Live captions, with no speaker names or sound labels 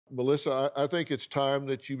Melissa, I think it's time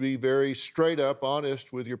that you be very straight up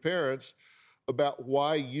honest with your parents about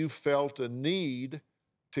why you felt a need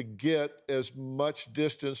to get as much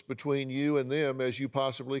distance between you and them as you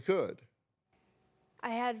possibly could. I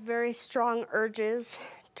had very strong urges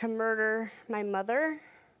to murder my mother.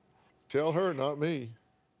 Tell her, not me.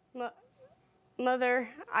 Mother,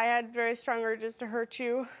 I had very strong urges to hurt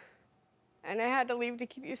you, and I had to leave to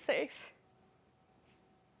keep you safe.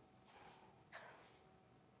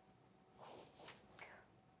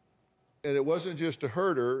 And it wasn't just to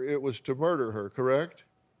hurt her, it was to murder her, correct?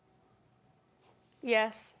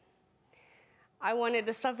 Yes. I wanted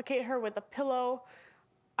to suffocate her with a pillow.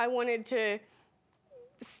 I wanted to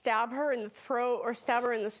stab her in the throat or stab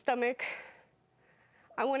her in the stomach.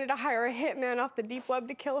 I wanted to hire a hitman off the deep web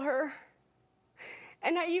to kill her.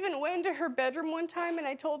 And I even went into her bedroom one time and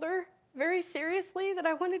I told her very seriously that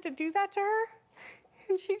I wanted to do that to her.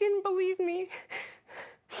 And she didn't believe me.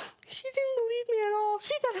 She didn't believe me at all.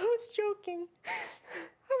 She thought I was joking.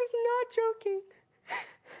 I was not joking.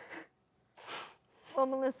 Well,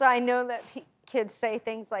 Melissa, I know that kids say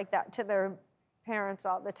things like that to their parents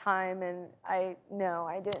all the time, and I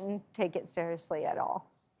didn't take it seriously at all.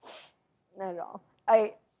 Not at all.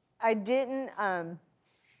 I didn't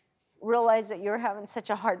realize that you were having such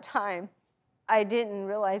a hard time. I didn't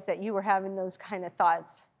realize that you were having those kind of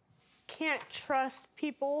thoughts. Can't trust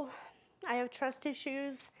people. I have trust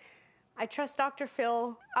issues. I trust Dr.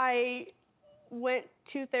 Phil. I went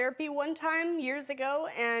to therapy one time years ago,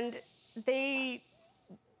 and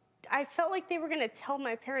I felt like they were going to tell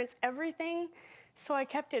my parents everything, so I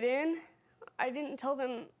kept it in. I didn't tell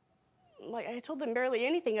them, I told them barely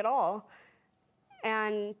anything at all.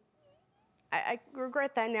 And I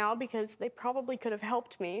regret that now because they probably could have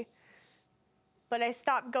helped me. But I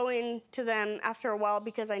stopped going to them after a while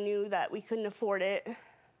because I knew that we couldn't afford it.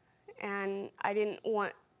 And I didn't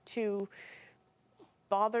want to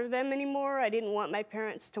bother them anymore. I didn't want my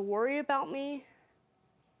parents to worry about me.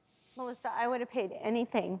 Melissa, I would have paid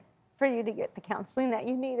anything for you to get the counseling that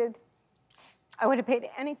you needed. I would have paid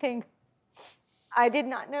anything. I did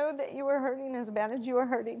not know that you were hurting as bad as you were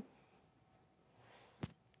hurting.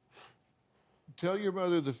 Tell your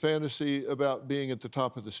mother the fantasy about being at the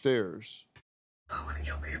top of the stairs. I want to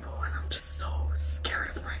kill people, and I'm just so scared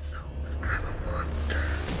of myself. I'm a monster.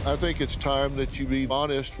 I think it's time that you be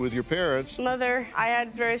honest with your parents. Mother, I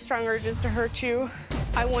had very strong urges to hurt you.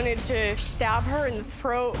 I wanted to stab her in the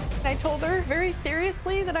throat. I told her very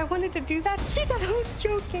seriously that I wanted to do that. She thought I was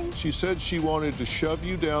joking. She said she wanted to shove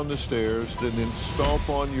you down the stairs and then stomp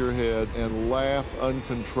on your head and laugh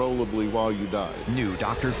uncontrollably while you died. New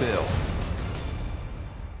Dr. Phil.